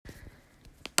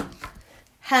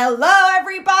Hello,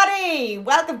 everybody!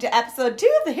 Welcome to episode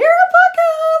 2 of the Hero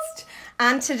Podcast.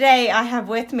 And today I have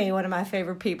with me one of my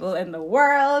favorite people in the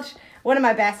world, one of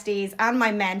my besties and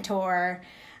my mentor.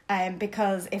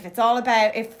 Because if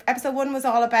episode 1 was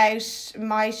all about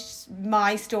my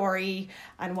story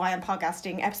and why I'm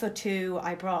podcasting, episode 2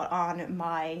 I brought on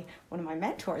one of my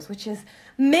mentors, which is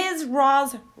Ms.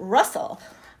 Roz Russell.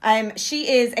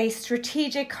 She is a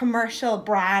strategic commercial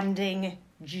branding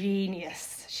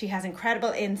genius. She has incredible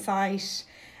insight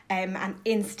and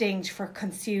instinct for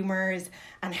consumers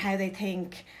and how they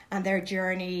think and their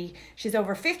journey. She's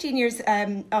over 15 years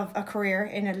of a career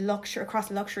in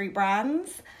across luxury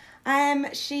brands.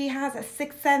 She has a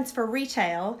sixth sense for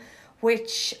retail,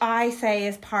 which I say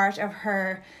is part of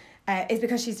her, is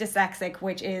because she's dyslexic,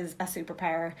 which is a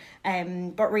superpower.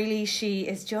 But really she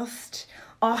is just,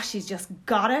 she's just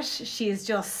got it. She is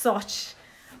just such,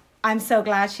 I'm so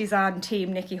glad she's on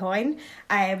Team Nikki Hoyne.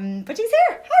 But she's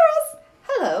here. Hi, Roz.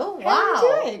 Hello. How Wow.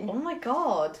 are you doing? Oh my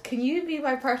God. Can you be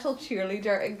my personal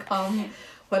cheerleader and come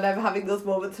when I'm having those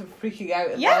moments of freaking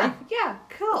out? Yeah. Yeah,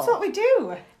 cool. That's what we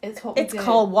do. It's what we do. It's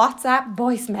called WhatsApp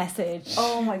voice message.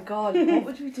 Oh my God. What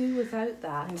would we do without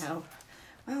that? I know.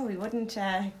 Well, we wouldn't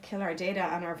kill our data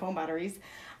and our phone batteries.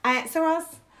 So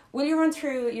Ross, will you run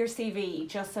through your CV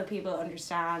just so people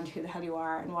understand who the hell you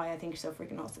are and why I think you're so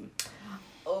freaking awesome?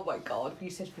 Oh my God, you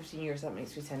said 15 years, that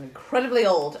makes me sound incredibly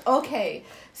old. Okay,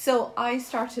 so I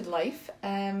started life,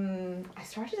 I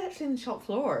started actually in the shop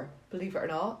floor, believe it or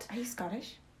not. Are you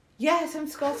Scottish? Yes, I'm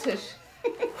Scottish.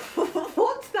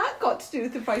 What's that got to do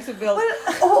with the price of milk?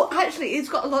 Well, actually, it's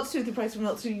got a lot to do with the price of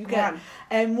milk. So you get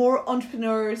more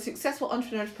successful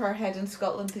entrepreneurs per head in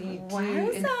Scotland than you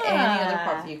do in any other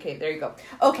part of the UK. There you go.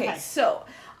 Okay, so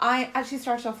I actually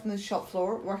started off on the shop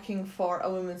floor working for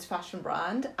a women's fashion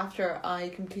brand after I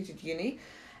completed uni.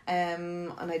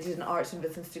 And I did an arts and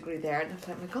business degree there. And I was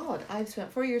like, my God, I've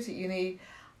spent 4 years at uni.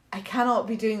 I cannot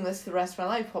be doing this the rest of my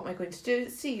life. What am I going to do?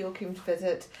 CEO came to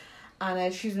visit.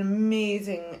 And she's an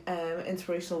amazing,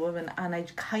 inspirational woman. And I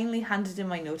kindly handed in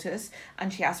my notice.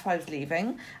 And she asked why I was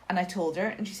leaving. And I told her.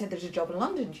 And she said, there's a job in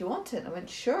London. Do you want it? And I went,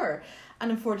 sure.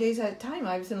 And in 4 days at a time,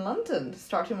 I was in London,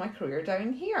 starting my career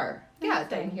down here. Yeah,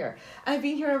 down here. And I've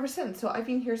been here ever since. So I've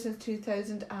been here since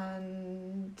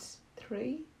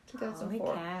 2003, 2004. Holy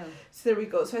cow. So there we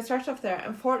go. So I started off there.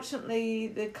 Unfortunately,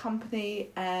 the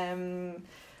company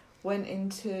went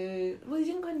into, well, they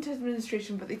didn't go into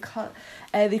administration, but they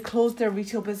closed their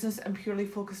retail business and purely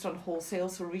focused on wholesale.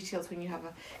 So retail is when you have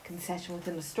a concession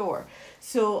within a store.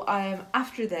 So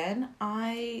after then,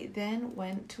 I then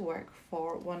went to work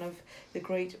for one of the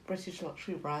great British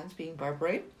luxury brands, being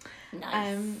Burberry.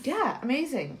 Nice. Yeah,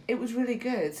 amazing. It was really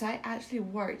good. So I actually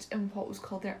worked in what was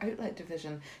called their outlet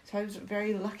division. So I was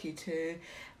very lucky to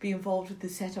be involved with the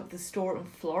setup of the store in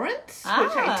Florence,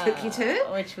 which I took you to.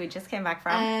 Which we just came back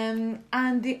from.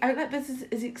 And the outlet business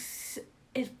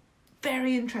is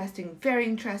very interesting, very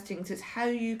interesting. So it's how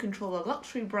you control a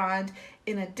luxury brand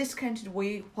in a discounted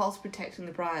way whilst protecting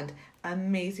the brand.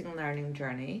 Amazing learning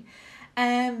journey.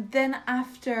 Then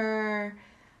after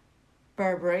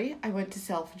Burberry, I went to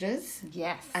Selfridges.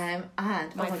 Yes. And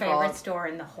my favourite store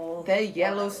in the whole The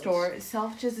yellow world. store.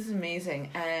 Selfridges is amazing.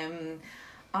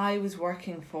 I was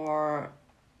working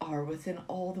within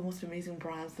all the most amazing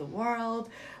brands in the world,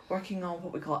 working on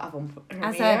what we call RMR.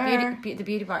 As a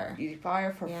beauty buyer. Beauty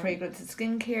buyer for fragrance and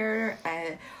skincare,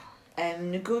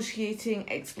 negotiating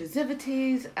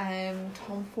exclusivities.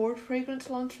 Tom Ford fragrance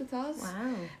launched with us.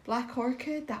 Wow. Black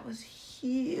Orchid, that was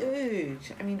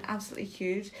huge. I mean, absolutely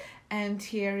huge. And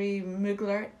Thierry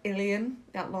Mugler, Alien,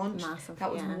 that launch. Massive,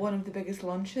 that was one of the biggest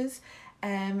launches.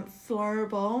 Flower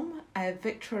Bomb,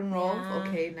 Victor and Rolf. Yeah.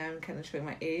 Okay, now I'm kind of showing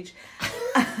my age.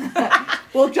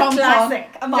 We'll jump classic.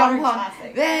 on. A modern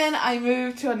classic. Then I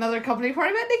moved to another company where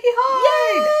I met Nikki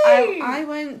Hoyne. I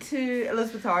went to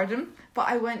Elizabeth Arden, but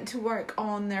I went to work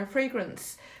on their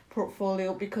fragrance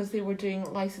portfolio because they were doing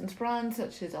licensed brands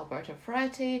such as Alberto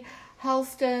Ferretti,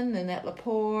 Halston, Nanette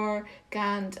Lepore,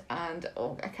 Gant, and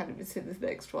I can't even say this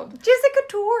next one. Jessica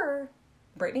Tour.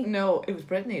 Brittany? No, it was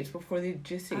Brittany. It was before the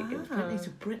Juicy. It was Brittany.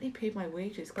 So Brittany paid my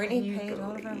wages. Brittany paid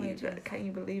all of our wages. Can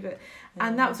you believe it? Yeah.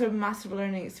 And that was a massive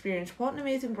learning experience. What an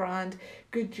amazing brand.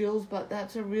 Good jewels, but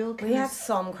that's a real... We had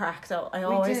some crack though. I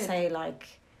always say the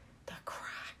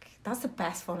crack. That's the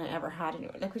best fun I ever had. We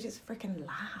just freaking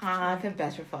laughed. I've had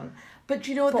better fun. But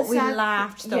you know what? But we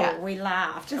laughed though. Yeah. We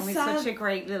laughed. And we had such a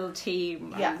great little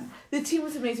team. Yeah. The team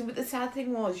was amazing. But the sad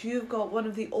thing was you've got one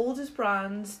of the oldest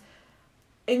brands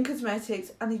in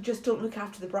cosmetics and they just don't look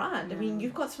after the brand. I mean,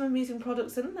 you've got some amazing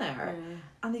products in there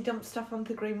and they dump stuff onto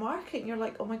the grey market and you're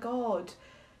like, oh my God,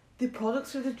 the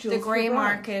products are the jewels. The grey of the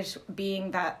brand. market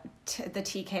being that the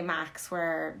TK Maxx,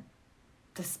 where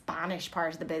the Spanish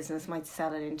part of the business might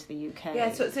sell it into the UK.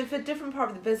 Yeah, so it's if a different part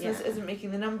of the business isn't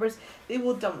making the numbers, they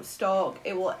will dump stock.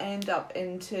 It will end up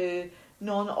into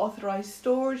non-authorised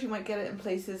stores. You might get it in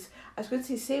places, I was going to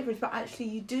say Savers, but actually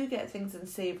you do get things in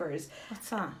Savers. What's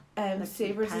that? Like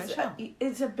Savers is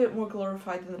it's a bit more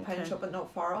glorified than the pound shop, but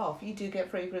not far off. You do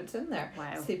get fragrance in there.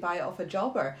 Wow. So they buy it off a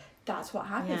jobber. That's what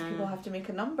happens. Yeah. People have to make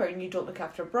a number, and you don't look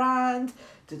after brand.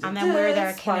 And then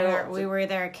we were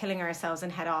there killing ourselves in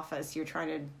head office. You're trying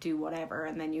to do whatever,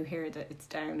 and then you hear that it's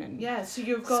down in so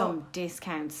you've got some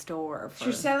discount store.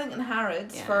 You're selling in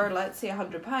Harrods for let's say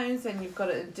 £100, and you've got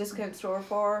it in a discount store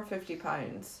for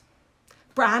 £50.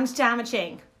 Brand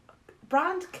damaging.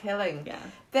 Brand killing. Yeah.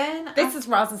 Then this is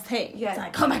Roz's thing. Yeah. It's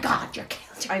like, oh my God, you're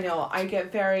killed. I know. I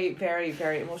get very, very,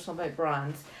 very emotional about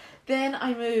brands. Then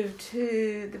I moved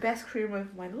to the best career move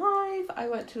of my life. I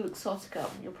went to Luxottica.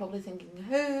 You're probably thinking,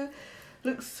 who?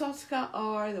 Luxottica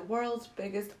are the world's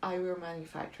biggest eyewear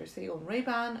manufacturers. They own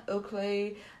Ray-Ban,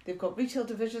 Oakley. They've got retail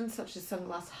divisions such as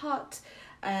Sunglass Hut.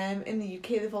 In the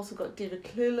UK, they've also got David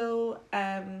Clulo.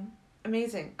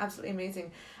 Amazing, absolutely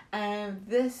amazing.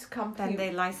 This company. Then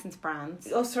they license brands.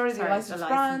 They license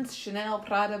brands: Chanel,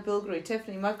 Prada, Bulgari,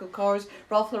 Tiffany, Michael Kors,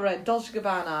 Ralph Lauren, Dolce &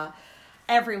 Gabbana.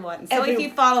 Everyone. So if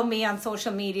you follow me on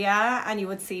social media, and you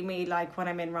would see me like when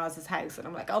I'm in Roz's house, and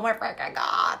I'm like, oh my freaking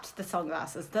God, the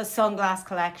sunglasses. The sunglass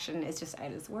collection is just out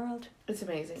of this world. It's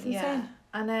amazing. It's yeah. insane.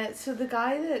 And so the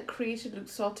guy that created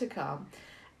Luxottica,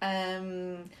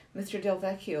 Mr. Del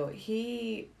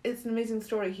Vecchio, it's an amazing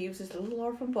story. He was this little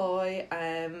orphan boy,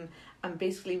 and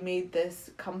basically made this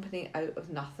company out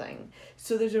of nothing.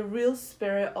 So there's a real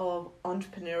spirit of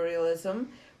entrepreneurialism,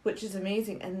 which is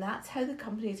amazing, and that's how the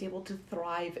company is able to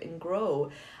thrive and grow.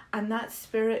 And that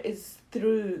spirit is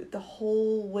through the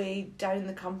whole way down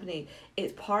the company.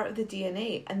 It's part of the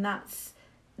DNA, and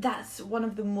that's one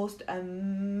of the most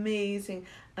amazing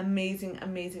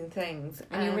things.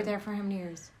 And you were there for how many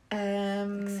years?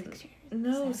 6 years.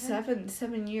 No,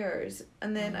 seven years.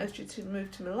 And then I was due to move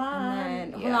to Milan.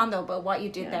 And then, hold on though, but what you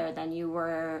did there then,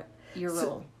 your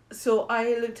role. So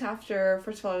I looked after,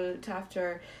 first of all,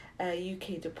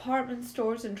 UK department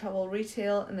stores and travel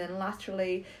retail, and then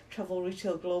laterally travel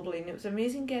retail globally. And it was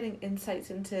amazing getting insights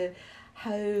into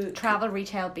how travel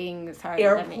retail being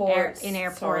airports, in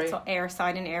airports, so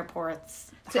airside in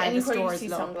airports. So how anywhere the stores you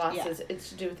see sunglasses, it's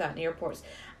to do with that in airports.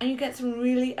 And you get some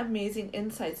really amazing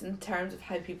insights in terms of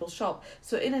how people shop.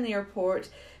 So in an airport,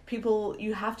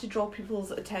 you have to draw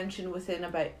people's attention within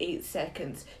about 8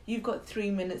 seconds. You've got 3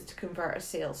 minutes to convert a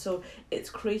sale. So it's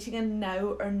creating a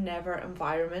now or never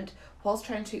environment whilst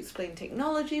trying to explain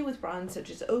technology with brands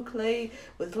such as Oakley,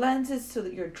 with lenses so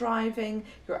that you're driving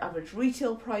your average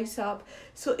retail price up.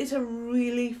 So it's a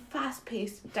really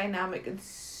fast-paced, dynamic and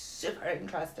super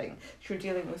interesting. You're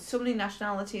dealing with so many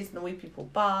nationalities and the way people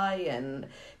buy and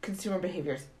consumer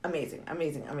behaviours. Amazing.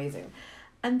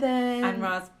 And then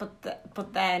Roz,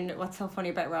 but then what's so funny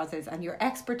about Roz is, and your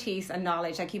expertise and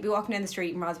knowledge, like you'd be walking down the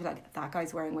street and Roz would be like, that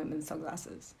guy's wearing women's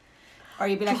sunglasses. Or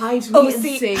you'd be like,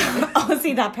 see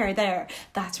that pair there,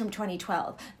 that's from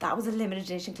 2012. That was a limited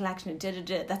edition collection.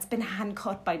 That's been hand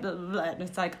cut by blah, blah, blah. And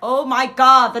it's like, oh my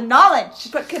God, the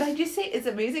knowledge. But can I just say, it's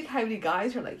amazing how many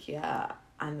guys are like, yeah,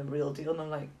 I'm the real deal. And I'm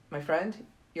like, my friend,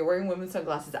 you're wearing women's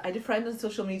sunglasses. I had a friend on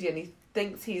social media and he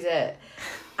thinks he's it.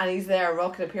 And he's there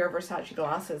rocking a pair of Versace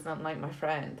glasses. And I'm like, my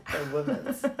friend, they're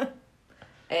women's.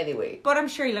 Anyway. But I'm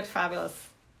sure he looked fabulous.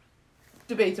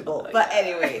 Debatable. But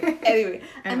anyway.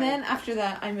 And then after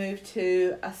that, I moved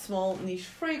to a small niche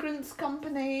fragrance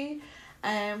company,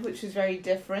 which was very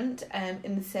different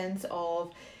in the sense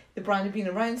of the brand had been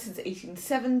around since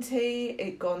 1870.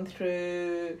 It'd gone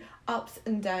through ups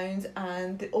and downs,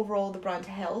 and the brand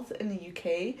health in the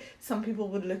UK, some people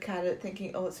would look at it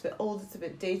thinking, oh, it's a bit old, it's a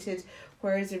bit dated,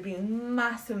 whereas there'd been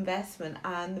mass investment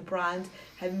and the brand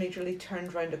had majorly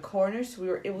turned around a corner. So we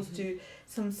were able to do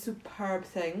some superb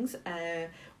things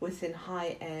within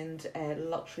high-end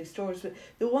luxury stores. But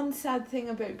the one sad thing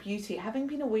about beauty, having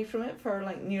been away from it for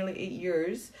like nearly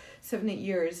 7, 8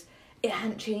 years, it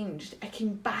hadn't changed. I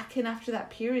came back in after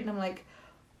that period and I'm like,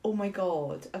 oh my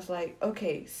God. I was like,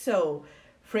 okay, so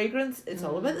fragrance, it's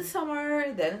all about the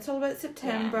summer, then it's all about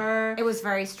September. Yeah. It was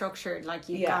very structured. Like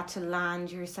you've got to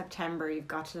land your September, you've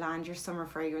got to land your summer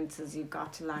fragrances, you've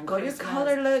got to land your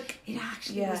colour look. It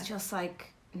actually was just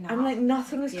like, no. I'm like,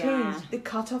 nothing has changed. The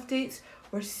cut-off dates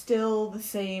were still the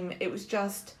same. It was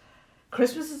just,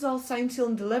 Christmas is all signed, sealed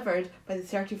and delivered by the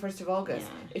 31st of August.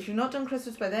 Yeah. If you've not done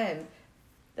Christmas by then,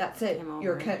 that's it. Game over.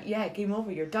 You're game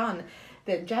over. You're done.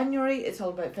 Then January, it's all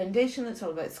about foundation, it's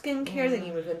all about skincare. Then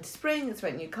you move into spring, it's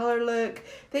about new colour look.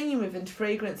 Then you move into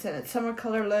fragrance and it's summer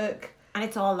colour look. And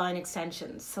it's all line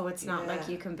extensions, so it's not like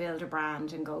you can build a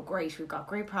brand and go, great, we've got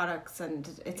great products, and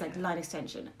it's like line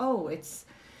extension. Oh, it's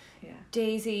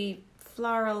Daisy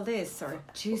Floral this, or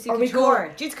Juicy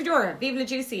Couture. Juicy Couture, Vive la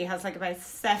Juicy has like about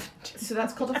 7. So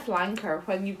that's called a flanker,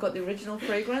 when you've got the original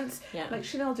fragrance. Yeah. Like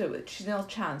Chanel do it with Chanel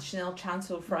Chance, Chanel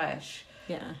Chance Eau Fresh.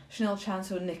 Yeah. Chanel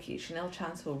Chance Eau Nikki, Chanel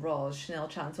Chance Eau Rose, Chanel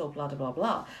Chance Eau blah, blah, blah,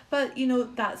 blah. But, you know,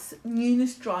 that's,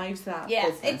 newness drives that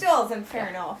Yes, business. it does, and fair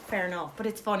enough. But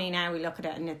it's funny now, we look at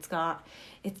it and it's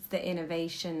the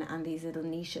innovation and these little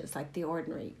niches, like The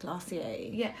Ordinary,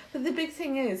 Glossier. Yeah, but the big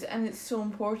thing is, and it's so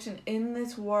important in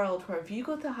this world where if you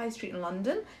go to the high street in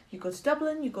London, you go to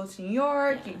Dublin, you go to New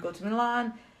York, you go to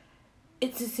Milan,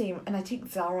 it's the same. And I take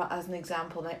Zara as an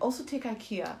example, and I also take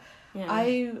IKEA. Yeah.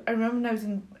 I remember when I was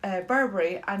in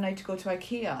Burberry and I had to go to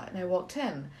IKEA, and I walked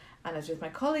in and I was with my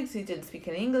colleagues who didn't speak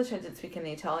any English, I didn't speak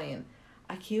any Italian.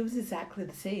 IKEA was exactly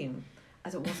the same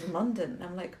as it was in London. And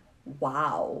I'm like,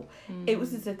 wow. It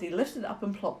was as if they lifted it up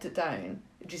and plopped it down,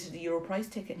 just at a euro price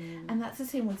ticket. And that's the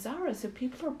same with Zara. So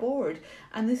people are bored,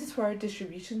 and this is where our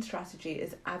distribution strategy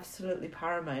is absolutely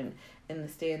paramount in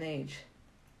this day and age.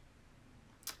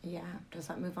 Yeah. Does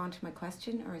that move on to my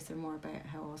question, or is there more about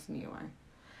how awesome you are?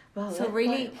 Well, so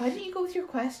really, why don't you go with your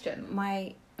question?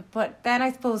 But then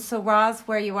I suppose, so Roz,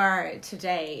 where you are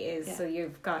today is, so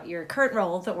you've got your current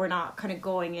role that we're not kind of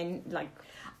going in, like,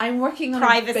 I'm working on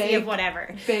privacy of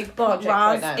whatever. Big but project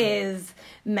Roz right now. is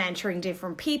mentoring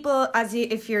different people.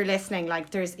 If you're listening, like,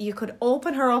 you could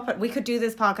open her up. We could do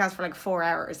this podcast for like 4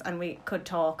 hours, and we could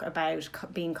talk about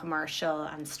being commercial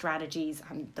and strategies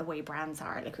and the way brands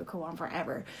are. Like, we could go on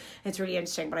forever. It's really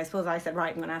interesting. But I suppose I said,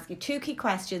 right, I'm going to ask you 2 key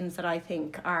questions that I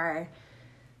think are,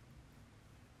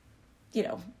 you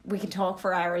know, we can talk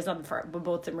for hours on for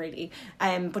both of them really,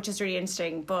 but just really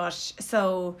interesting. But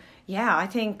so yeah, I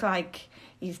think like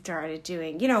you started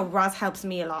doing, you know, Roz helps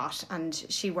me a lot, and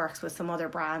she works with some other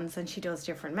brands, and she does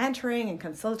different mentoring and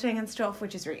consulting and stuff,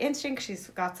 which is really interesting because she's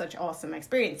got such awesome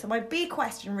experience. So my big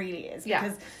question really is,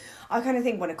 because I kind of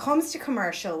think when it comes to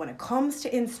commercial, when it comes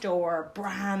to in-store,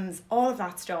 brands, all of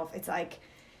that stuff, it's like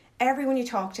everyone you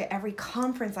talk to, every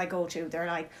conference I go to, they're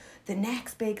like, the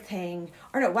next big thing,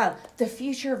 or no, well, the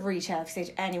future of retail, if you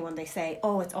say to anyone, they say,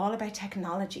 oh, it's all about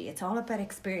technology, it's all about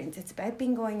experience, it's about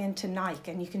being going into Nike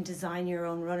and you can design your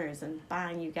own runners and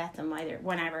bang, you get them either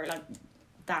whenever, like,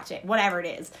 that's it, whatever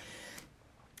it is.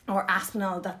 Or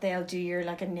Aspinall, that they'll do your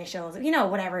like initials, you know,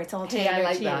 whatever, it's all tailored I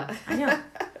like to that. you. I know.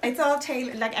 It's all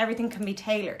tailored, like everything can be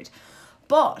tailored.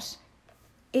 But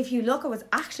if you look at what's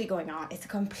actually going on, it's a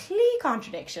complete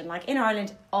contradiction. Like in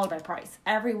Ireland, all about price.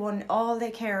 Everyone, all they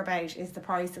care about is the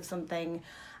price of something,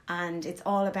 and it's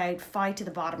all about fight to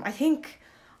the bottom.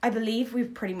 I believe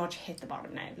we've pretty much hit the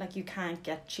bottom now. Like, you can't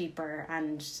get cheaper,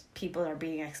 and people are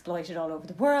being exploited all over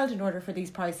the world in order for these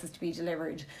prices to be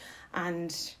delivered.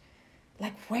 And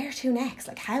like, where to next?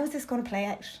 Like, how is this going to play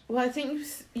out? Well, I think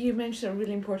you mentioned a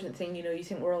really important thing. You know, you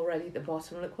think we're already at the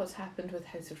bottom. Look what's happened with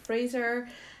House of Fraser.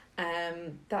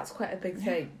 That's quite a big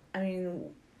thing. I mean,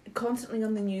 constantly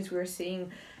on the news we're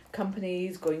seeing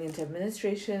companies going into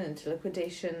administration, into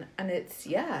liquidation, and it's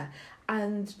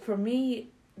and for me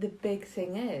the big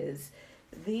thing is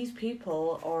these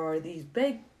people, or these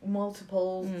big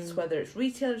multiples, whether it's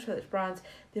retailers, whether it's brands,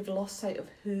 they've lost sight of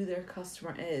who their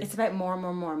customer is. It's about more,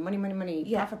 money,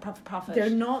 profit. They're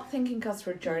not thinking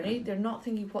customer journey, they're not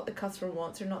thinking what the customer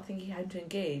wants, they're not thinking how to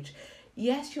engage.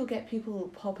 Yes, you'll get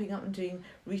people popping up and doing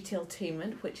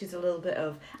retailtainment, which is a little bit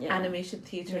of animation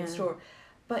theatre in store,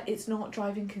 but it's not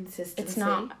driving consistency. It's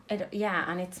not,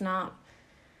 and it's not.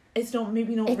 It's not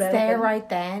relevant. It's there right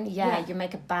then. Yeah, you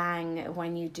make a bang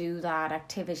when you do that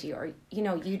activity, or you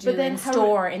know, you do in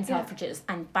store in Selfridges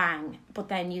and bang, but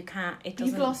then you can't. It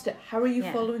doesn't. You've lost it. How are you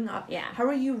following up? Yeah. How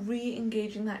are you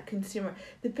re-engaging that consumer?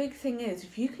 The big thing is,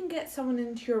 if you can get someone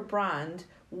into your brand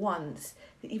once,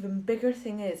 the even bigger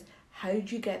thing is, how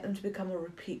do you get them to become a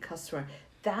repeat customer?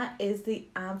 That is the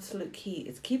absolute key.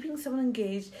 It's keeping someone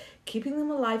engaged, keeping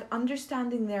them alive,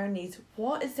 understanding their needs.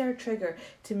 What is their trigger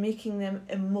to making them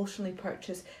emotionally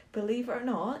purchase? Believe it or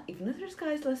not, even if there's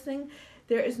guys listening,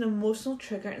 there is an emotional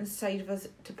trigger inside of us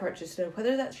to purchase. Now,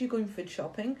 whether that's you going food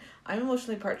shopping, I'm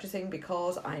emotionally purchasing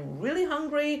because I'm really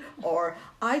hungry, or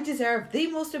I deserve the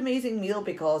most amazing meal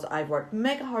because I've worked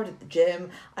mega hard at the gym,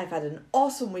 I've had an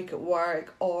awesome week at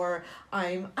work, or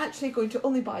I'm actually going to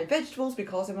only buy vegetables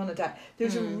because I'm on a diet.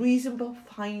 There's a reason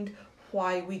behind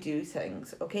why we do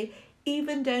things, okay?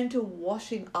 Even down to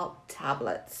washing up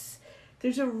tablets.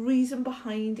 There's a reason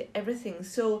behind everything.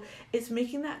 So it's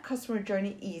making that customer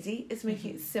journey easy. It's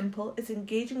making it simple. It's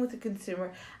engaging with the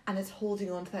consumer, and it's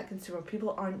holding on to that consumer.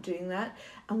 People aren't doing that.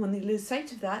 And when they lose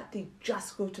sight of that, they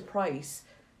just go to price.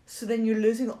 So then you're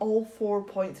losing all 4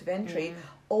 points of entry,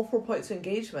 all 4 points of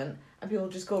engagement, and people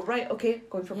just go, right, okay,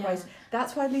 going for price.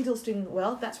 That's why Lidl's doing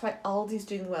well. That's why Aldi's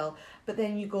doing well. But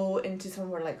then you go into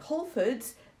somewhere like Whole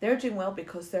Foods, they're doing well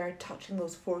because they're touching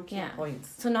those 4 key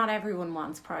points. So not everyone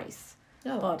wants price.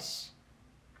 No. But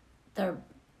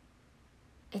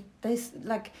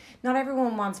not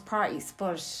everyone wants price,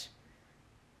 but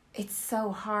it's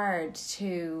so hard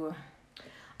to...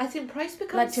 I think price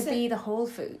becomes... to be the Whole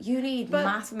Food. You need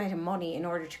massive amount of money in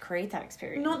order to create that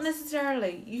experience. Not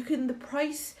necessarily. The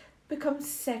price becomes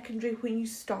secondary when you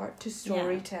start to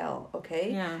storytell,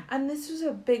 okay? Yeah. And this was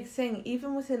a big thing,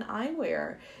 even within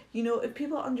eyewear. If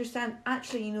people understand,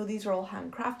 actually, these are all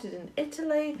handcrafted in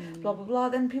Italy, blah, blah, blah,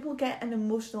 then people get an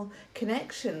emotional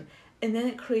connection. And then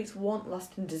it creates want,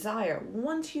 lust, and desire.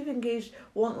 Once you've engaged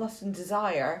want, lust, and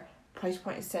desire, price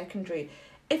point is secondary.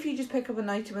 If you just pick up an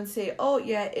item and say, oh,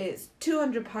 yeah, it's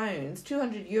 £200,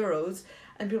 €200,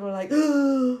 and people are like,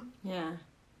 oh. Yeah.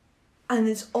 And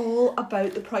it's all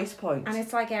about the price point. And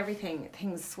it's like everything,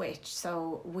 things switch.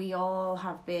 So we all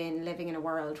have been living in a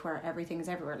world where everything's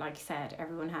everywhere. Like you said,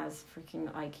 everyone has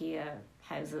freaking IKEA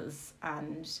houses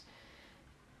and...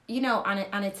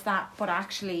 and it's that, but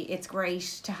actually it's great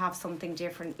to have something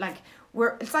different.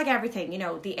 It's like everything,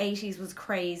 the 80s was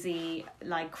crazy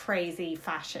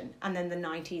fashion, and then the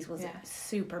 90s was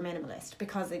super minimalist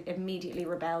because it immediately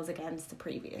rebels against the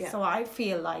previous. Yeah. So I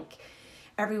feel like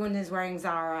everyone is wearing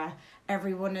Zara,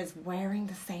 everyone is wearing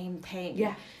the same thing.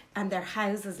 Yeah. And their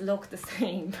houses look the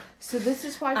same. So this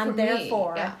is why and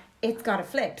therefore it's gotta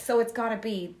flip. So it's gotta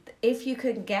be if you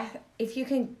can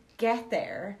get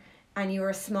there and you're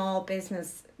a small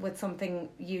business with something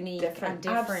unique and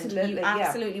different, you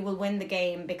absolutely will win the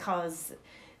game, because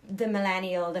the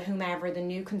millennial, the whomever, the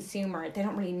new consumer, they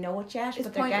don't really know it yet,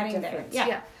 but they're getting there.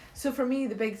 Yeah. So for me,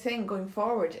 the big thing going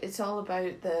forward, it's all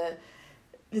about the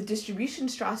distribution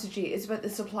strategy. Is about the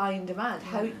supply and demand.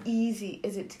 How easy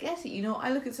is it to get it?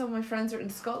 I look at some of my friends that are in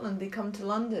Scotland, they come to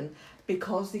London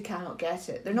because they cannot get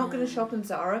it. They're not going to shop in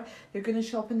Zara, they're going to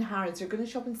shop in Harrods, they're going to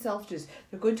shop in Selfridges,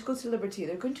 they're going to go to Liberty,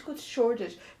 they're going to go to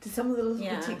Shoreditch, to some of the little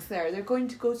boutiques there, they're going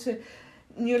to go to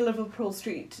near Liverpool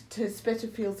Street, to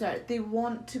Spitalfields there. They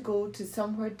want to go to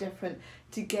somewhere different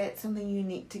to get something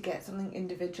unique, to get something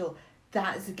individual.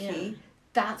 That is the key. Yeah.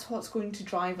 That's what's going to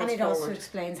drive us forward. And it also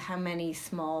explains how many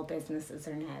small businesses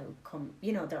are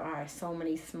now there are so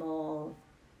many small...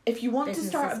 If you want to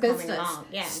start a business,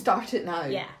 start it now.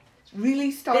 Yeah.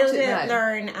 Really start Build it now.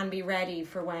 Learn and be ready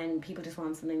for when people just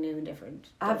want something new and different.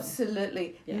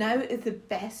 Absolutely. Yeah. Now is the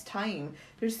best time.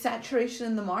 There's saturation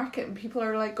in the market and people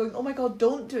are like going, oh my God,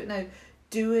 don't do it now.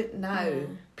 Do it now.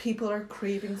 People are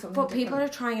craving something different. People are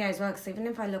trying it as well, because even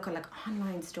if I look at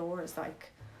online stores, I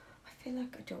feel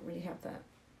like I don't really have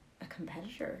a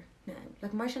competitor now.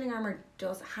 My Shining Armour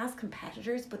has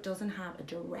competitors, but doesn't have a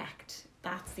direct.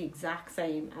 That's the exact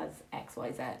same as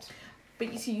XYZ.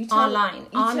 But you see, you tell online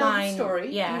the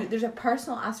story. Yeah, there's a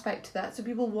personal aspect to that, so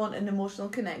people want an emotional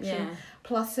connection. Yeah.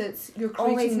 Plus, you're creating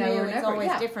always now new. Or it's never.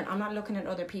 Always different. I'm not looking at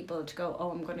other people to go, oh,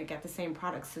 I'm going to get the same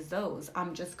products as those.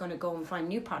 I'm just going to go and find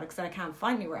new products that I can't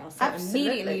find anywhere else. So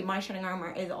immediately, my Shining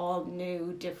Armour is all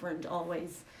new, different,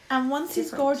 always. And once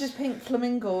these gorgeous pink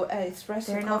flamingo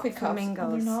espresso coffee cups,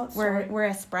 flamingos. We're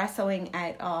espressoing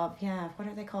out of what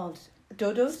are they called?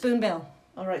 Dodos. Spoonbill.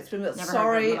 All right, Spoonbill.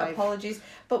 Sorry, apologies.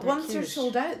 But once they're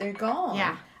sold out, they're gone.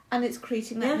 Yeah. And it's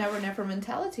creating that never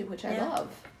mentality, which I love.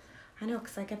 I know,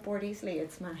 because I get bored easily.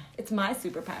 It's my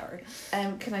superpower.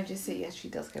 Can I just say, yes, she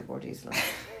does get bored easily.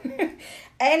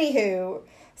 Anywho,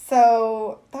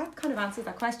 so that kind of answers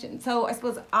that question. So I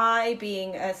suppose I,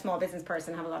 being a small business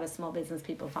person, have a lot of small business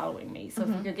people following me. So if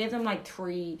you could give them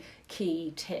 3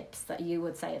 key tips that you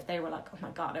would say if they were like, oh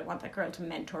my God, I want that girl to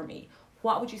mentor me,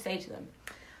 what would you say to them?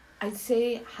 I'd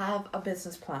say have a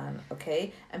business plan,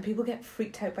 okay? And people get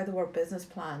freaked out by the word business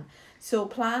plan. So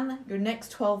plan your next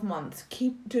 12 months.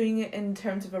 Keep doing it in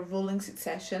terms of a rolling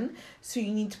succession. So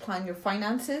you need to plan your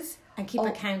finances. And keep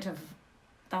account of...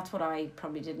 That's what I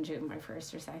probably didn't do in my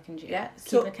first or second year. Yeah.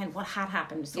 Keep account of what had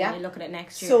happened. So when you look at it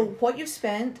next year... So what you've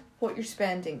spent, what you're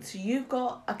spending. So you've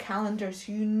got a calendar,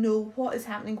 so you know what is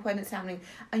happening, when it's happening.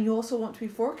 And you also want to be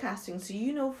forecasting. So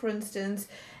you know, for instance...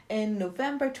 in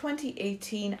November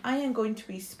 2018, I am going to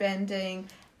be spending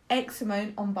X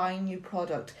amount on buying new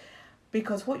product.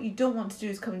 Because what you don't want to do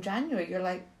is come January, you're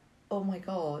like, oh my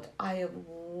God, I have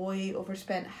way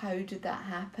overspent. How did that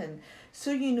happen?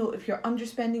 So you know if you're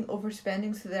underspending,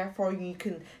 overspending, so therefore you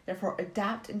can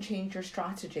adapt and change your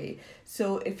strategy.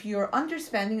 So if you're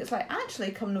underspending, it's like,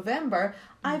 actually come November,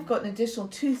 I've got an additional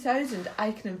 2,000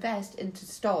 I can invest into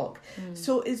stock.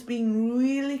 So it's being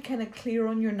really kind of clear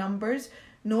on your numbers,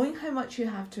 knowing how much you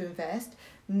have to invest,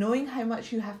 knowing how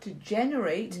much you have to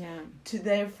generate to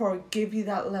therefore give you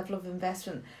that level of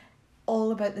investment.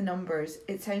 All about the numbers.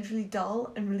 It sounds really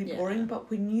dull and really boring, but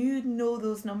when you know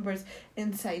those numbers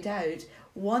inside out,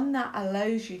 one, that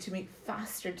allows you to make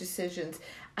faster decisions,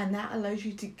 and that allows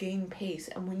you to gain pace.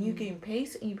 And when you gain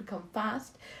pace and you become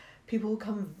fast, people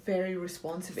become very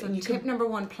responsive. So and you tip number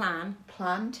 1, plan.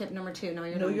 Tip number 2, know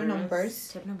your numbers.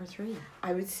 Tip number 3,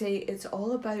 I would say it's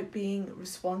all about being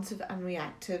responsive and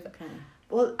reactive. Okay.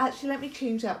 Well, actually, let me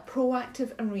change that.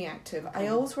 Proactive and reactive. Okay. I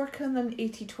always work on an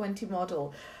 80-20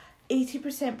 model.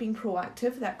 80% being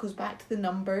proactive, that goes back to the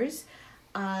numbers,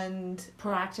 and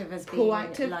proactive is being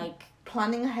like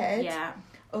planning ahead. Yeah.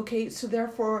 Okay, so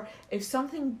therefore, if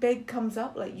something big comes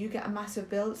up, like you get a massive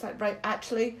bill, it's like, right,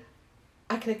 actually,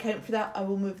 I can account for that. I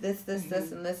will move this, and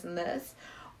this, and this.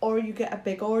 Or you get a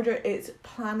big order, it's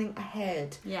planning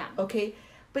ahead. Yeah. Okay,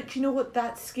 but you know what?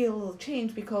 That scale will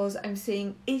change because I'm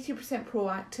saying 80%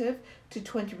 proactive to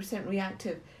 20%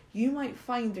 reactive. You might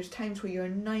find there's times where you're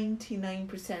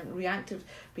 99% reactive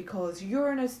because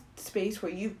you're in a space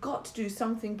where you've got to do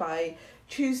something by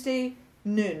Tuesday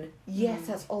noon. Yes,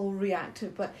 that's all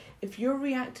reactive. But if you're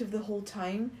reactive the whole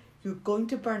time, you're going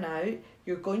to burn out,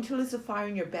 you're going to lose the fire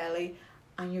in your belly,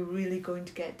 and you're really going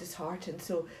to get disheartened.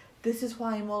 So this is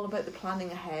why I'm all about the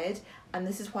planning ahead, and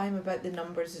this is why I'm about the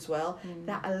numbers as well.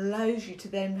 That allows you to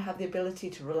then have the ability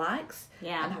to relax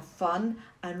and have fun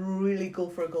and really go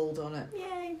for a gold on it.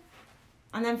 Yay.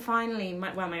 And then finally,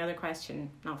 my other question,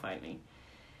 not finally,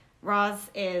 Roz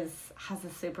has a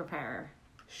superpower.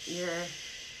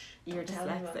 You're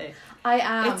dyslexic. I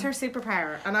am. It's her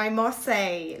superpower. And I must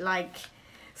say, like,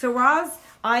 so Roz,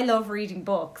 I love reading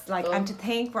books. Like, and to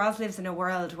think Roz lives in a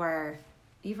world where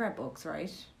you've read books,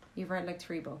 right? You've read like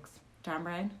 3 books. Dan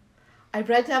Brown? I've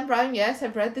read Dan Brown, yes.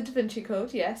 I've read the Da Vinci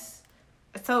Code, yes.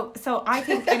 So I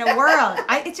think in a world,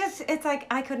 it's like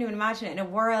I couldn't even imagine it in a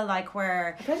world like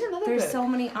where there's so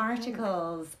many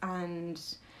articles and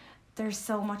there's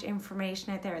so much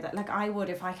information out there that, like, I would,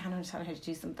 if I can't understand how to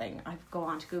do something, I'd go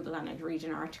on to Google and I'd read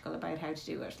an article about how to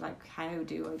do it. Like, how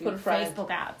do I do Facebook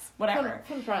ads, whatever.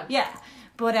 Yeah,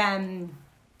 but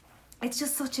it's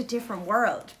just such a different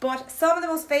world. But some of the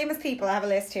most famous people, I have a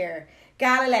list here: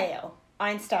 Galileo,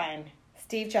 Einstein,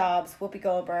 Steve Jobs, Whoopi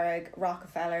Goldberg,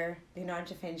 Rockefeller,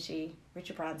 Leonardo da Vinci,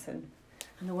 Richard Branson,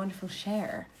 and the wonderful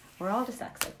Cher. We're all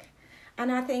dyslexic.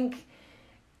 And I think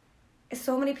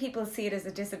so many people see it as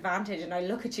a disadvantage, and I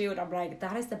look at you and I'm like,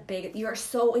 that is the big... You're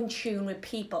so in tune with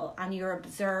people, and you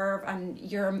observe, and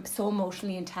you're so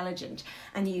emotionally intelligent,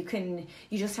 and you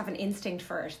just have an instinct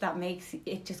for it that makes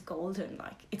it just golden.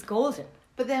 Like, it's golden.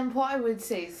 But then what I would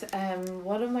say is,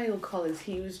 one of my old colleagues,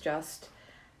 he was just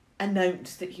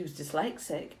announced that he was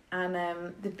dyslexic, and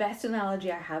the best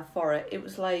analogy I have for it, it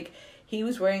was like he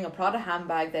was wearing a Prada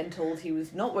handbag, then told he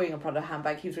was not wearing a Prada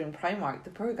handbag, he was wearing Primark. The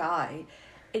poor guy,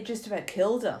 it just about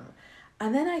killed him.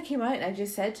 And then I came out and I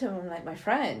just said to him, I'm like, my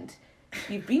friend,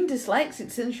 you've been dyslexic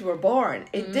since you were born.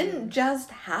 It didn't just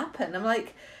happen. I'm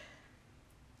like,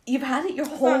 you've had it your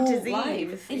whole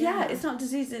life. Yeah, it's not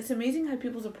disease. It's amazing how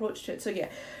people's approach to it. So yeah,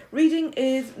 reading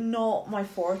is not my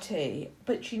forte.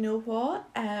 But you know what?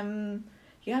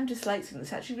 Yeah, I'm dyslexic.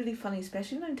 It's actually really funny,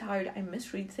 especially when I'm tired. I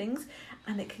misread things,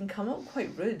 and it can come up quite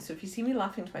rude. So if you see me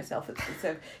laughing to myself, it's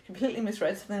a completely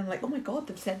misread something. I'm like, oh my God,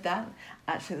 they've said that.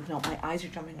 Actually, they've not. My eyes are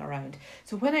jumping around.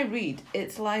 So when I read,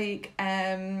 it's like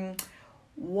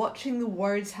watching the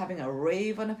words having a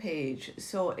rave on a page.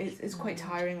 So it's quite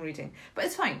tiring reading, but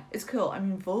it's fine. It's cool. I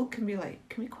mean, Vogue can be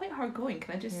quite hard going.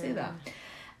 Can I just say that?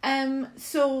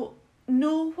 So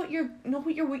know what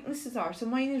your weaknesses are. So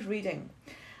mine is reading.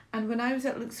 And when I was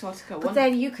at Luxottica... But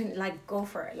then you can, like, go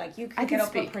for it. Like, you can get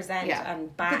up and present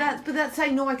and bang. But that's I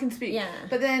know I can speak. Yeah.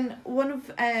 But then one of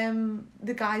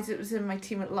the guys that was in my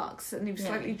team at Lux, and he was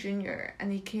slightly junior,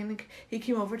 and he came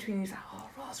over to me and he's like, oh,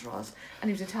 Roz. And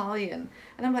he was Italian.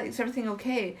 And I'm like, is everything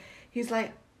okay? He's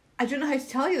like, I don't know how to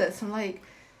tell you this. I'm like,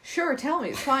 sure, tell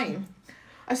me, it's fine.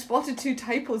 I spotted 2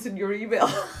 typos in your email.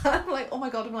 I'm like, oh my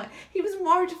God. I'm like, he was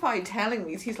mortified telling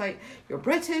me. He's like, you're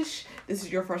British. This is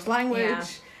your first language. Yeah.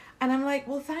 And I'm like,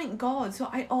 well, thank God. So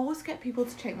I always get people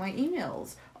to check my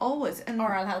emails. Always. And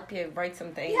or I'll help you write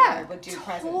something. yeah, or we'll do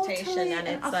totally presentation, and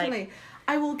it's utterly. like,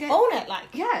 I will get own it, like.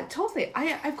 Yeah, totally.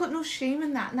 I've got no shame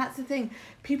in that, and that's the thing.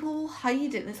 People will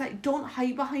hide it, and it's like, don't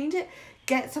hide behind it.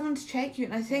 Get someone to check you.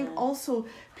 And I think also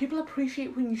people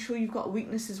appreciate when you show you've got a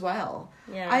weakness as well.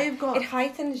 Yeah, it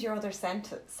heightens your other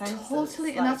senses.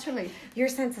 Totally and utterly. Your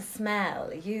sense of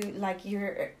smell,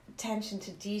 your attention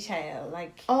to detail,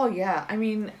 like. Oh yeah, I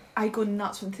mean, I go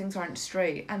nuts when things aren't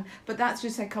straight, but that's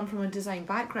just, I come from a design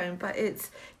background, but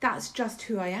that's just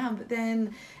who I am. But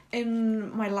then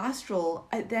in my last role,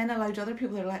 I then allowed other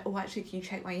people that are like, oh, actually, can you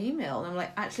check my email? And I'm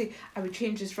like, actually, I would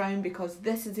change this round because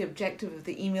this is the objective of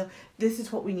the email. This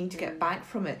is what we need to get back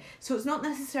from it. So it's not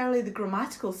necessarily the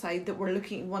grammatical side that we're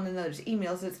looking at one another's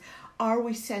emails. It's, are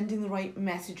we sending the right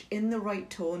message in the right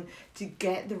tone to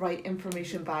get the right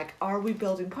information back? Are we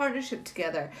building partnership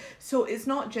together? So it's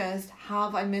not just,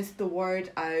 have I missed the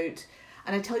word out?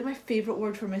 And I tell you, my favourite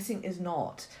word for missing is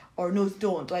not. Or no,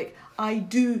 don't. Like, I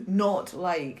do not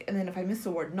like. And then if I miss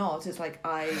the word not, it's like,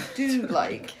 I do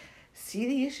like. See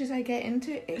the issues I get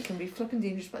into? It can be flipping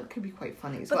dangerous, but it could be quite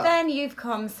funny as well. But then you've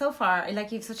come so far,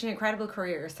 like, you've such an incredible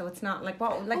career, so it's not like,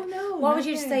 what would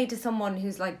you say to someone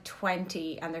who's like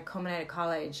 20 and they're coming out of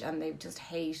college and they've just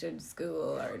hated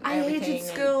school or everything? I hated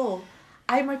school.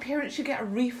 My parents should get a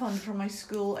refund for my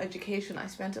school education. I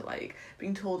spent it like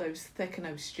being told I was thick and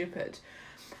I was stupid.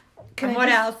 Can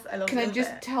I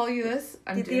just tell you this?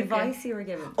 The advice you were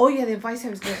given. Oh yeah, the advice I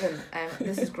was given.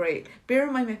 This is great. Bear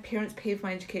in mind, my parents paid for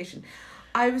my education.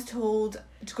 I was told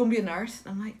to go and be a nurse.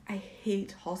 I'm like, I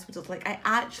hate hospitals. Like, I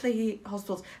actually hate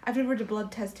hospitals. I've never had a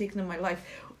blood test taken in my life.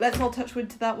 Let's all touch wood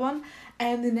to that one.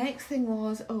 And the next thing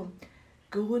was,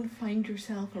 go and find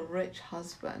yourself a rich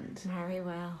husband. Marry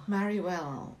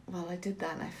well. Well, I did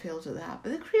that and I failed at that.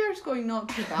 But the career's going not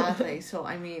too badly. So,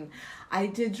 I mean, I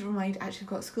did remind... Actually, I've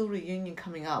got a school reunion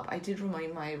coming up. I did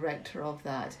remind my rector of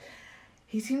that.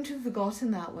 He seemed to have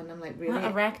forgotten that one. I'm like, really?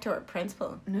 Not a rector or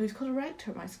principal? No, he's called a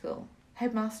rector at my school.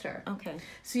 Headmaster. Okay.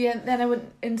 So yeah, then I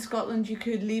went in Scotland. You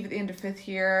could leave at the end of 5th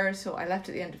year, so I left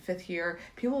at the end of 5th year.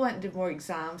 People went and did more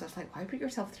exams. I was like, why put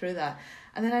yourself through that?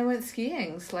 And then I went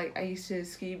skiing. So like, I used to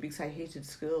ski because I hated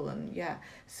school, and yeah.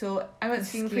 So I went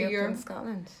skiing for a year in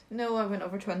Scotland. No, I went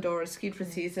over to Andorra, skied for a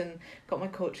season, got my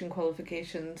coaching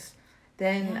qualifications.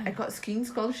 Then I got a skiing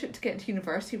scholarship to get into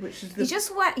university, which is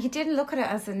you didn't look at it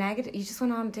as a negative. You just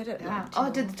went on and did it. Yeah. I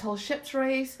did the tall ships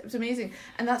race. It was amazing.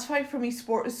 And that's why for me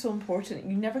sport is so important.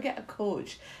 You never get a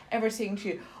coach ever saying to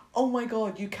you, oh my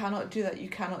God, you cannot do that, you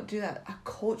cannot do that. A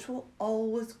coach will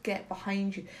always get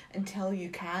behind you until you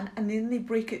can, and then they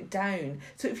break it down.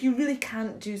 So if you really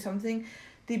can't do something,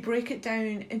 they break it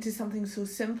down into something so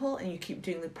simple, and you keep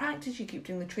doing the practice, you keep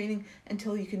doing the training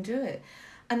until you can do it.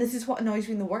 And this is what annoys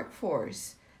me in the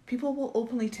workforce. People will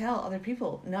openly tell other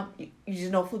people, no, you did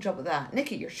an awful job at that.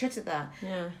 Nikki, you're shit at that.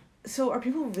 Yeah. So are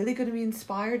people really going to be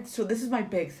inspired? So this is my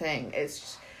big thing.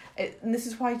 And this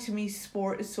is why to me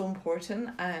sport is so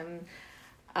important.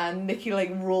 And Nikki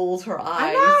like rolls her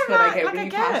eyes when I get really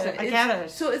passionate. I get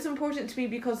it. So it's important to me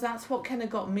because that's what kind of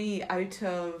got me out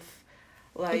of...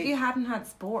 Like, if you hadn't had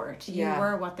sport, you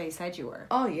were what they said you were.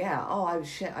 Oh yeah. Oh, I was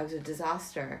shit. I was a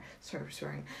disaster. Sorry for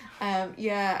swearing.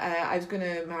 I was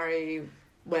gonna marry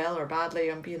well or badly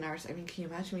and be a nurse. I mean, can you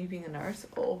imagine me being a nurse?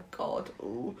 Oh God.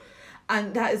 Oh.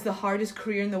 And that is the hardest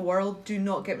career in the world. Do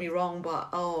not get me wrong, but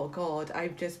oh God,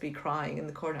 I'd just be crying in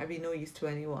the corner. I'd be no use to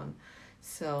anyone.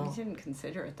 So you didn't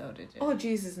consider it though, did you? Oh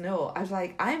Jesus, no. I was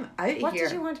like, I'm out of here. What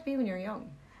did you want to be when you were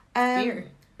young? Dear.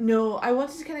 No, I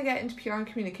wanted to kind of get into PR and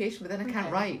communication, but then I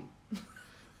can't write.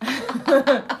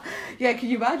 Yeah, can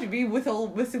you imagine me with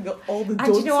missing all the And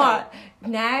do you know what?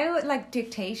 Now, like,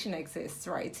 dictation exists,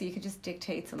 right? So you can just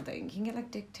dictate something. You can get,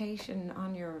 like, dictation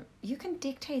on your... You can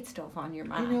dictate stuff on your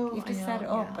Mac. You have to set it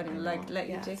up and, let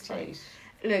you dictate.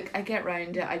 Look, I get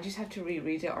round it. I just have to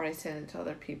reread it or I send it to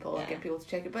other people and get people to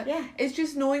check it. But it's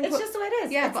just knowing... It's just the way it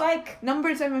is. Yeah, it's like...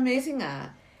 Numbers I'm amazing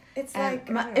at. It's like...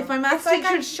 if my maths teacher...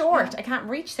 I'm short. I can't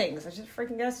reach things. I just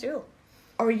freaking get a stool.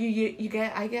 Or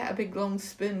I get a big long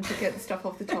spoon to get the stuff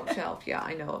off the top shelf. Yeah,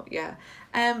 I know. Yeah.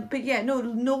 But yeah,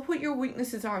 know what your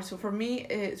weaknesses are. So for me,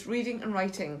 it's reading and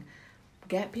writing.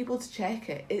 Get people to check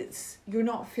it. You're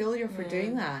not a failure for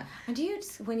doing that. And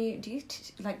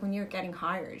when you're getting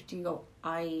hired, do you go,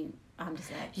 I am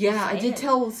dyslexic? Yeah, I did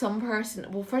tell some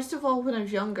person. Well, first of all, when I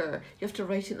was younger, you have to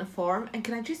write it in a form. And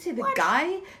can I just say, the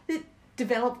guy that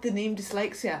developed the name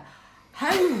dyslexia,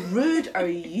 how rude are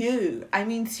you? I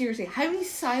mean, seriously, how many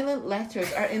silent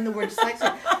letters are in the word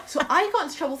dyslexia? So I got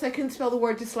into trouble so I couldn't spell the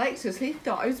word dyslexia. So they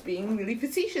thought I was being really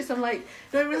facetious. I'm like,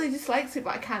 no, I'm really dyslexic,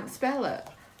 but I can't spell it.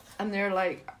 and they're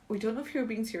like, we don't know if you're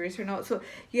being serious or not. So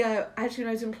yeah, actually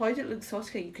when I was employed at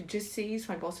Luxottica, you could just see,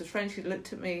 so my boss's friend, she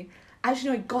looked at me. Actually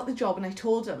no, I got the job and I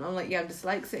told him, I'm like, yeah, I'm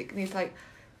dyslexic, and he's like,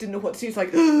 didn't know what to do. He's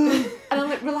like, and I'm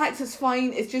like, relax, it's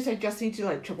fine. It's just I just need to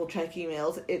like triple check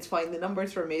emails. It's fine. The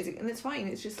numbers are amazing, and it's fine.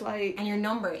 It's just like, and your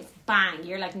numbers, bang,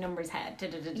 you're like numbers head.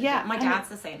 Yeah, my dad's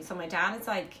the same. So my dad is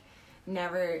like,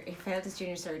 never, he failed his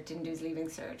junior cert, didn't do his leaving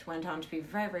cert, went on to be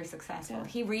very, very successful. Yeah.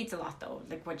 He reads a lot though,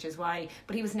 like, which is why,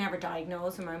 but he was never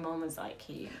diagnosed, and my mum was like,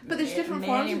 but there's different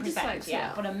forms of dyslexia.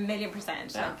 Yeah, but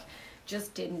 1,000,000%, Yeah. like,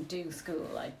 just didn't do school,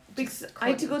 like, because I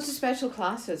had to go to special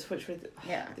classes, which were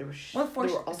they were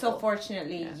so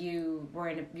fortunately you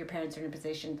were your parents were in a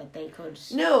position that they could.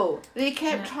 No, they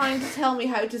kept trying to tell me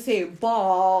how to say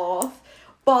bath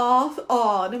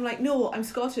on. And I'm like, no, I'm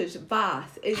Scottish.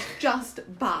 Bath. It's just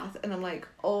bath. And I'm like,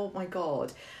 oh my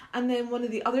God. And then one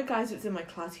of the other guys that was in my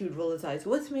class, he would roll his eyes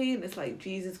with me, and it's like,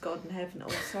 Jesus, God in heaven.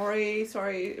 Oh, sorry if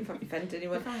I've offended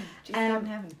anyone. Jesus, God in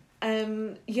heaven.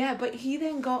 Yeah, but he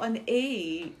then got an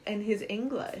A in his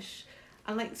English,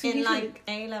 and like, so in like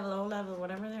A level, O level,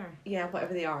 whatever they are. Yeah,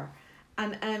 whatever they are.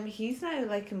 And he's now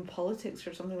like in politics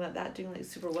or something like that, doing like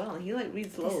super well, and he like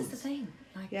reads loads. This is the thing.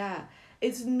 Like, yeah,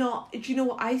 it's not. Do you know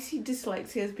what I see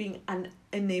dyslexia as being an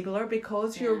enabler,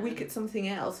 because you're weak at something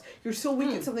else. You're so weak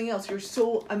at something else. You're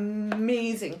so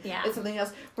amazing at something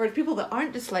else. Whereas people that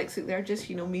aren't dyslexic, they're just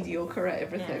mediocre at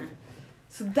everything. Yeah.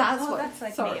 So that's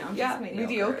that's like me. I'm just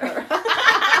mediocre.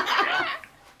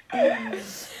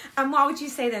 And what would you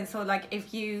say then? So like,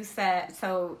 if you said,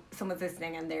 so someone's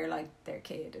listening and they're like, their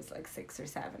kid is like 6 or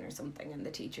 7 or something, and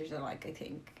the teachers are like, I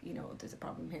think there's a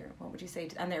problem here. What would you say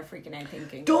and they're freaking out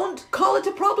thinking, don't call it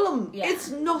a problem. Yeah. It's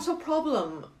not a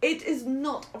problem. It is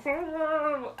not a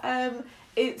problem.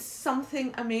 It's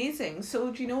something amazing.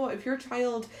 So do you know what, if your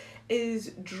child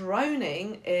is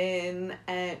drowning in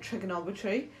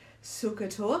trigonometry,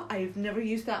 SOHCAHTOA, I've never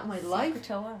used that in my life.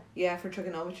 SOHCAHTOA? Yeah, for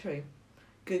trigonometry.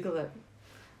 Google it.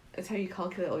 It's how you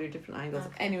calculate all your different angles.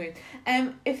 Okay. Anyway,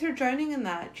 if they're drowning in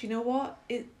that, do you know what?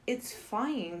 It's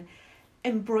fine.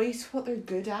 Embrace what they're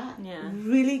good at. Yeah.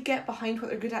 Really get behind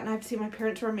what they're good at. And I have to say, my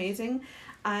parents were amazing.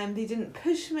 They didn't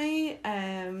push me.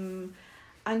 And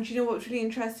you know what's really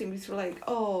interesting? Because we're like,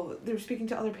 they were speaking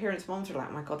to other parents. Moms were like,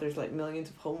 oh my God, there's like millions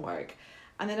of homework.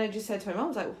 And then I just said to my mom, I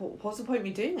was like, well, what's the point of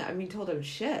me doing it? I'm being told I'm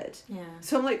shit. Yeah.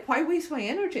 So I'm like, why waste my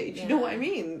energy? Do you know what I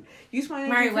mean? Use my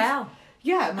energy. Marry well.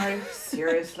 Yeah,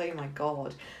 seriously, my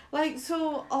God. Like,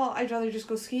 so, I'd rather just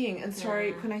go skiing. And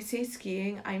sorry, when I say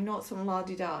skiing, I'm not some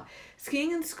la-di-da.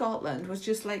 Skiing in Scotland was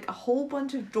just like a whole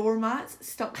bunch of doormats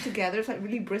stuck together. It's like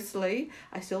really bristly.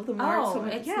 I still have the marks on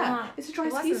it. It's a dry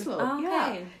ski slope. Oh,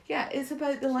 okay. Yeah, it's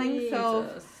about the length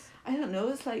of, I don't know,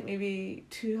 it's like maybe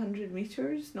 200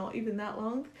 meters, not even that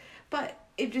long. But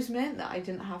it just meant that I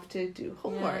didn't have to do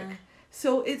homework. Yeah.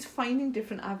 So it's finding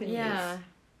different avenues. Yeah.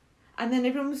 And then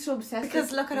everyone was so obsessed.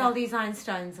 Because look at all these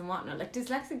Einsteins and whatnot. Like,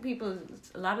 dyslexic people,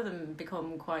 a lot of them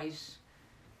become quite,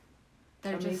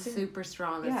 they're amazing. Just super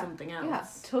strong at something else. Yeah,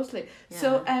 totally. Yeah.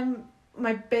 So,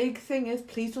 my big thing is,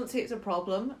 please don't say it's a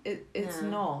problem. It's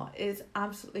not. It's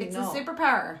absolutely not. It's a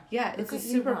superpower. Yeah, it's a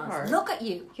superpower. Look at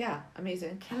you. Yeah,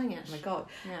 amazing. Killing it. Oh my God.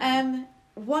 Yeah.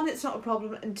 1, it's not a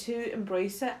problem, and 2,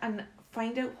 embrace it and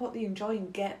find out what they enjoy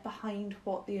and get behind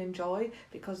what they enjoy,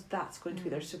 because that's going to be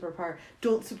their superpower.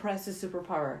 Don't suppress the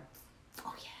superpower.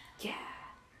 Oh yeah.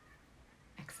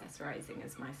 Yeah. Accessorizing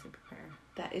is my superpower.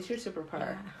 That is your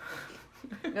superpower.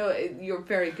 Yeah. No, you're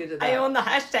very good at that. I own the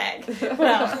hashtag.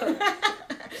 Well,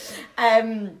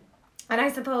 and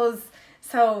I suppose,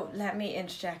 so let me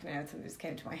interject now, something just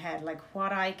came to my head, like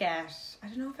what I get, I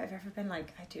don't know if I've ever been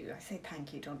like, I say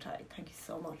thank you, don't I? Thank you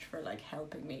so much for like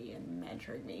helping me and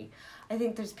mentoring me. I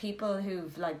think there's people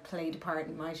who've like played a part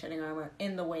in my Shining Armour,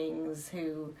 in the wings,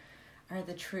 who are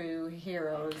the true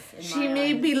heroes in She my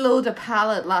made eyes. me load a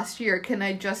pallet last year, can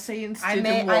I just say, instead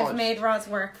of what? I've made Roz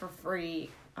work for free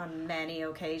on many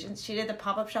occasions. She did the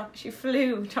pop-up shop. She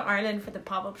flew to Ireland for the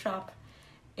pop-up shop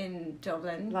in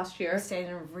Dublin last year. I stayed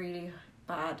in a really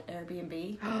bad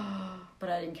Airbnb, but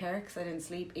I didn't care because I didn't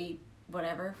sleep, eat,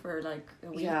 whatever for like a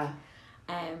week. Yeah.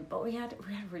 But we had a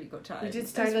really good time. We did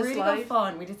Stylist Live. It was really good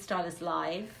fun. We did Stylist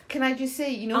Live. Can I just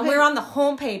say, and we're on the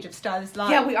homepage of Stylist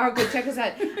Live. Yeah, we are. Go check us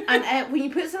out. And when you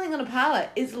put something on a pallet,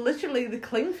 it's literally the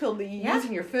cling film that you use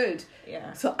in your food.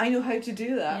 Yeah. So I know how to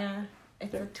do that. Yeah.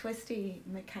 It's a twisty,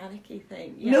 mechanic-y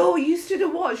thing. Yeah. No, you stood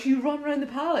and watch. You run around the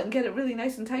pallet and get it really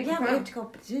nice and tight. Yeah, we have to go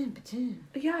ba-doom, ba-doom.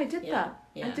 Yeah, I did that.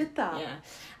 Yeah. I did that.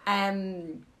 Yeah.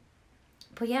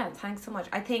 But yeah, thanks so much.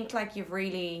 I think like you've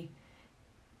really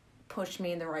pushed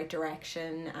me in the right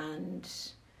direction, and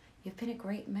you've been a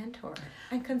great mentor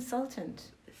and consultant.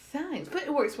 Thanks. But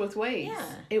it works both ways. Yeah.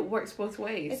 It works both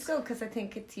ways. It's good because I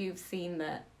think you've seen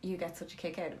that you get such a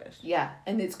kick out of it. Yeah,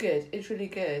 and it's good. It's really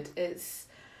good. It's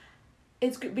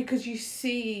good because you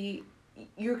see,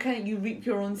 you reap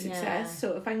your own success. Yeah.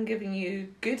 So if I'm giving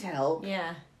you good help,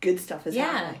 Yeah. good stuff is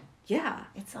happening. Yeah.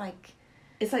 It's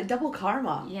like double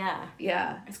karma. Yeah.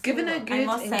 Yeah. It's giving So out good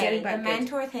and getting back the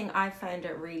mentor thing, I found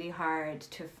it really hard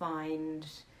to find,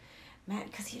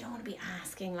 because you don't want to be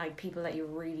asking like people that you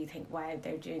really think, wow,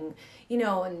 they're doing,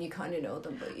 and you kind of know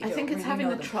them, but you I don't think it's really having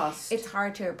know the them. trust. It's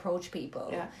hard to approach people.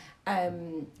 Yeah.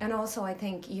 And also I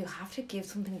think you have to give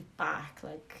something back,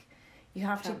 like you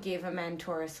have to give a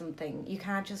mentor something. You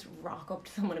can't just rock up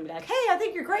to someone and be like, hey, I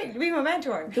think you're great, be my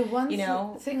mentor. The one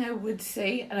thing I would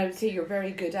say, and I would say you're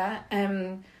very good at,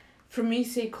 for me,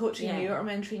 say coaching you or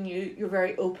mentoring you, you're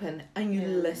very open and you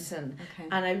listen. Okay.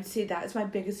 And I would say that is my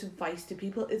biggest advice to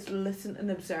people, is listen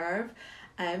and observe.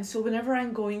 So whenever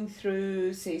I'm going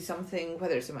through, say, something,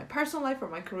 whether it's in my personal life or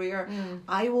my career,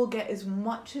 I will get as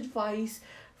much advice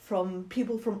from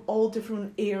people from all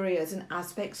different areas and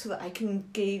aspects so that I can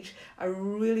gauge a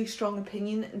really strong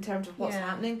opinion in terms of what's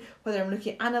happening, whether I'm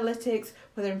looking at analytics,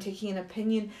 whether I'm taking an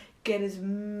opinion, get as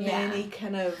many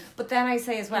kind of... But then I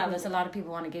say as well, there's a lot of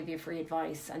people want to give you free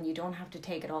advice and you don't have to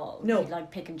take it all. No. You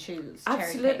like pick and choose.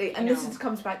 Absolutely. Pick, and this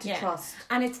comes back to trust.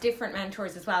 And it's different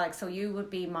mentors as well. Like, so you would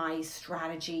be my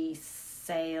strategy,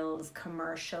 sales,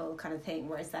 commercial kind of thing.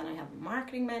 Whereas then I have a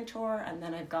marketing mentor and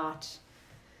then I've got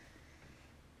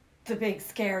the big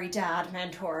scary dad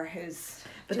mentor who's...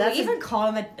 But do we even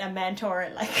call him a mentor?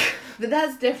 Like, but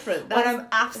that's different. When I'm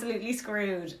absolutely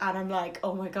screwed and I'm like,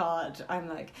 oh my God, I'm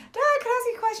like, Dad, can I ask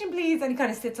you a question, please? And he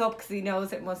kind of sits up because he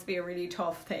knows it must be a really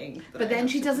tough thing. But then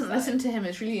she doesn't listen to him.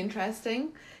 It's really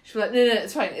interesting. She's like, no,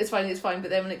 it's fine. But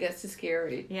then when it gets to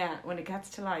scary. Yeah, when it gets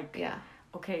to like... Yeah.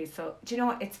 Okay, so do you know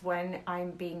what? It's when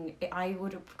I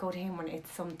would go to him when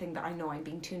it's something that I know I'm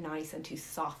being too nice and too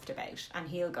soft about. And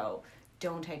he'll go,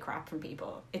 don't take crap from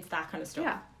people. It's that kind of stuff.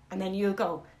 Yeah. And then you'll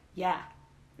go, yeah.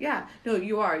 Yeah, no,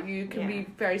 you are. You can be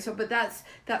very so, but that's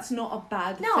not a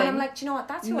bad thing. No, and I'm like, do you know what?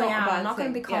 That's who I am. I'm not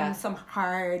going to become some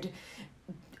hard,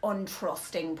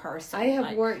 untrusting person. I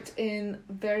have worked in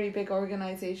very big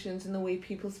organisations, and the way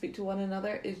people speak to one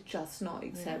another is just not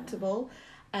acceptable.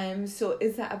 So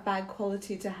is that a bad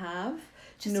quality to have?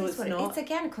 No, it's not. It's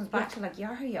again, it comes back to like,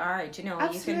 you're who you are. Do you know?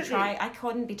 Absolutely. You can try. I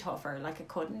couldn't be tougher. Like, I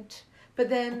couldn't. But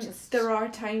then there are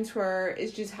times where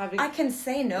it's just having... I can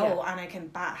say no and I can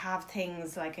have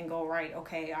things like and go, right,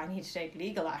 okay, I need to take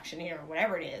legal action here or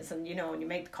whatever it is. And, and you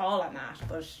make the call on that.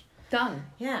 But... Done.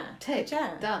 Yeah.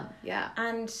 Done. Yeah.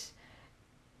 And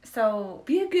so...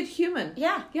 Be a good human.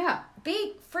 Yeah. Yeah.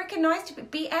 Be freaking nice to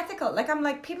be ethical. Like, I'm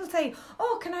like, people say,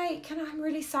 oh, I'm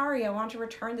really sorry, I want to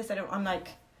return this. I'm like,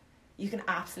 you can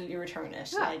absolutely return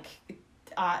it. Yeah. Like...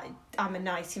 I'm a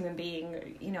nice human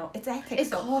being, it's ethics.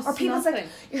 It costs or people's nothing.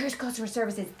 Like, your customer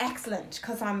service is excellent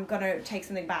because I'm going to take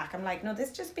something back. I'm like, no,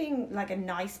 this just being like a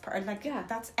nice person. Like,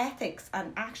 that's ethics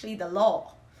and actually the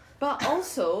law. But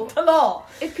also... the law.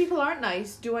 If people aren't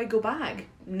nice, do I go back?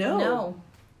 No.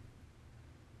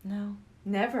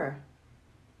 Never.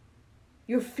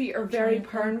 Your feet are very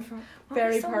powerful.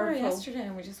 Very powerful. Yesterday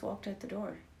and we just walked out the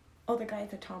door. Oh, the guy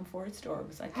at the Tom Ford store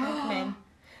was like, come in.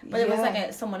 But it was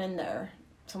like someone in there.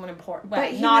 Someone important.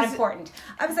 Well, not important.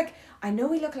 I was like, I know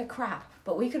we look like crap,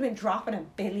 but we could have been dropping $1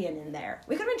 billion in there.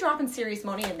 We could have been dropping serious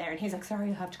money in there. And he's like, sorry,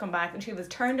 you'll have to come back. And she was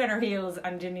turned on her heels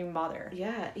and didn't even bother.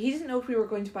 Yeah. He didn't know if we were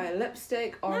going to buy a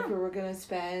lipstick or if we were going to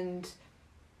spend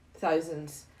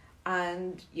thousands.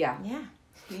 And yeah.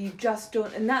 You just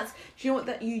don't, and that's, do you know what,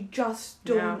 that you just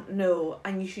don't know,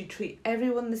 and you should treat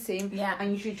everyone the same,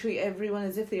 and you should treat everyone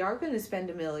as if they are going to spend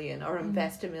 $1 million or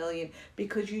invest $1 million,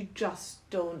 because you just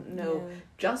don't know.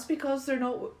 Just because they're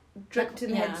not dripped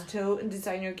in head to toe in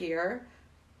designer gear,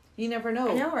 you never know.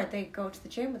 I know, or they go to the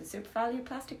gym with a super value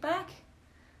plastic bag.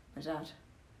 My dad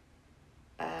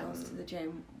goes to the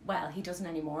gym. Well, he doesn't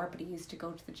anymore, but he used to go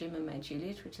to the gym in Mount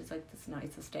Juliet, which is like this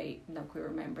nice estate. Like, we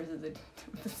were members of the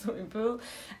swimming pool,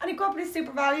 and he'd go up with his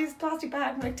super values plastic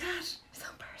bag. I'm like, Dad, you're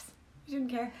some person. He didn't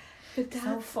care. But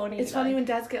so funny. It's funny when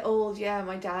dads get old. Yeah,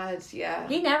 my dad. Yeah,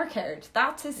 he never cared.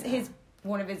 That's his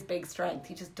one of his big strengths.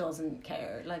 He just doesn't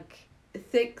care. Like,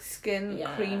 thick skin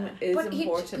cream is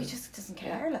important. He just doesn't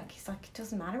care. Like, he's like, it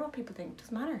doesn't matter what people think. It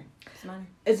doesn't matter.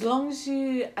 As long as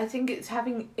you, I think it's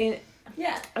having in.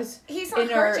 Yeah, he's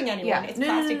not hurting anyone. It's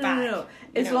plastic bag. No.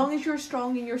 As long as you're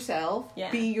strong in yourself,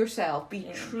 be yourself. Be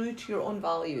true to your own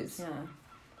values. Yeah.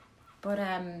 But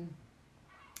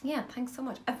thanks so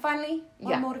much. And finally,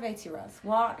 what motivates you, Roz?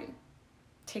 What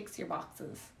ticks your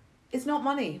boxes? It's not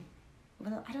money.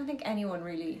 well, I don't think anyone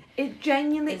really. It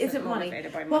genuinely isn't money.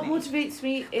 motivated by What money. motivates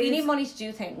me is... You need money to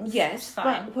do things. Yes,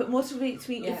 fine. but what motivates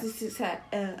me is the success.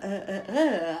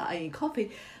 I need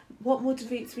coffee. What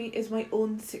motivates me is my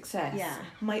own success. Yeah.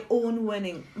 My own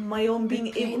winning. My own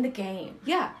being playing able... the game.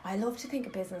 Yeah. I love to think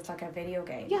of business like a video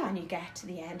game. Yeah. And you get to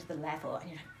the end of the level and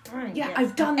you're like, darn, Yeah, yes,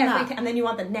 I've done everything. that. And then you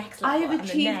want the next level. I have and the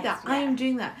achieved next, that. I am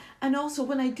doing that. And also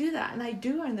when I do that and I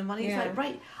do earn the money, it's like,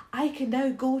 right, I can now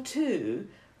go to...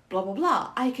 blah blah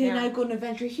blah. I can now go on an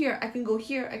adventure here. I can go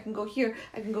here. I can go here.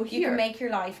 I can go here. You can make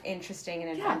your life interesting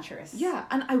and adventurous. Yeah,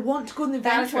 and I want to go on the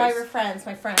adventures. That's why we're friends,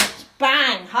 my friend.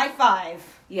 Bang! High five.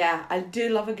 Yeah, I do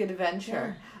love a good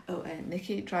adventure. Yeah. Oh, and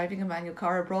Nikki driving a manual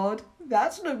car abroad.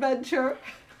 That's an adventure.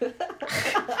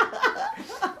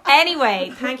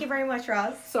 Anyway, thank you very much,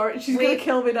 Roz. Sorry, she's gonna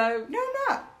kill me now. No, I'm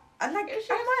not. I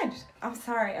don't mind. I'm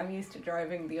sorry. I'm used to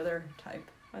driving the other type.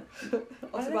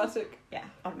 Automatic. Yeah,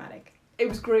 automatic. It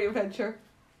was great adventure.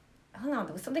 Hold on,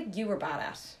 there was something you were bad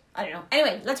at. I don't know.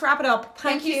 Anyway, let's wrap it up.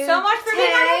 Thank you you. so much for being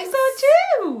on episode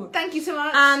 2. Thank you so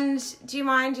much. And do you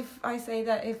mind if I say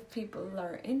that if people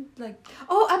are in, like...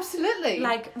 Oh, absolutely.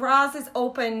 Like, Roz is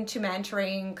open to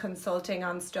mentoring, consulting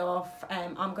on stuff.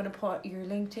 I'm going to put your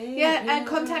LinkedIn. Yeah, and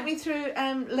contact me through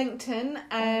LinkedIn.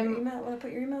 Email. Will I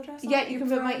put your email address on? Yeah, you can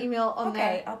put my email on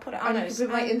there. Okay, I'll put it on and it. you can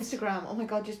put my Instagram. Oh my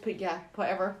god, just put,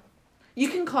 whatever. You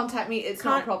can contact me, it's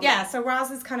not a problem. Yeah, so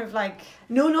Roz is kind of like...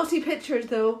 No naughty pictures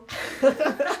though.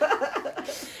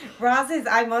 Roz is,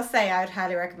 I must say, I would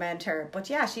highly recommend her. But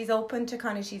yeah, she's open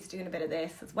to she's doing a bit of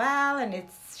this as well, and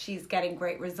she's getting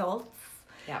great results.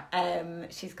 Yeah.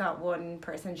 She's got one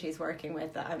person she's working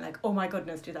with that I'm like, oh my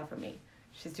goodness, do that for me.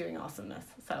 She's doing awesomeness.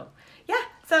 So yeah,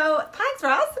 so thanks,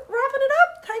 Roz. Wrapping it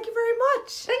up. Thank you very much.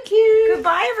 Thank you.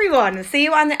 Goodbye, everyone. See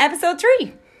you on the episode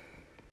 3.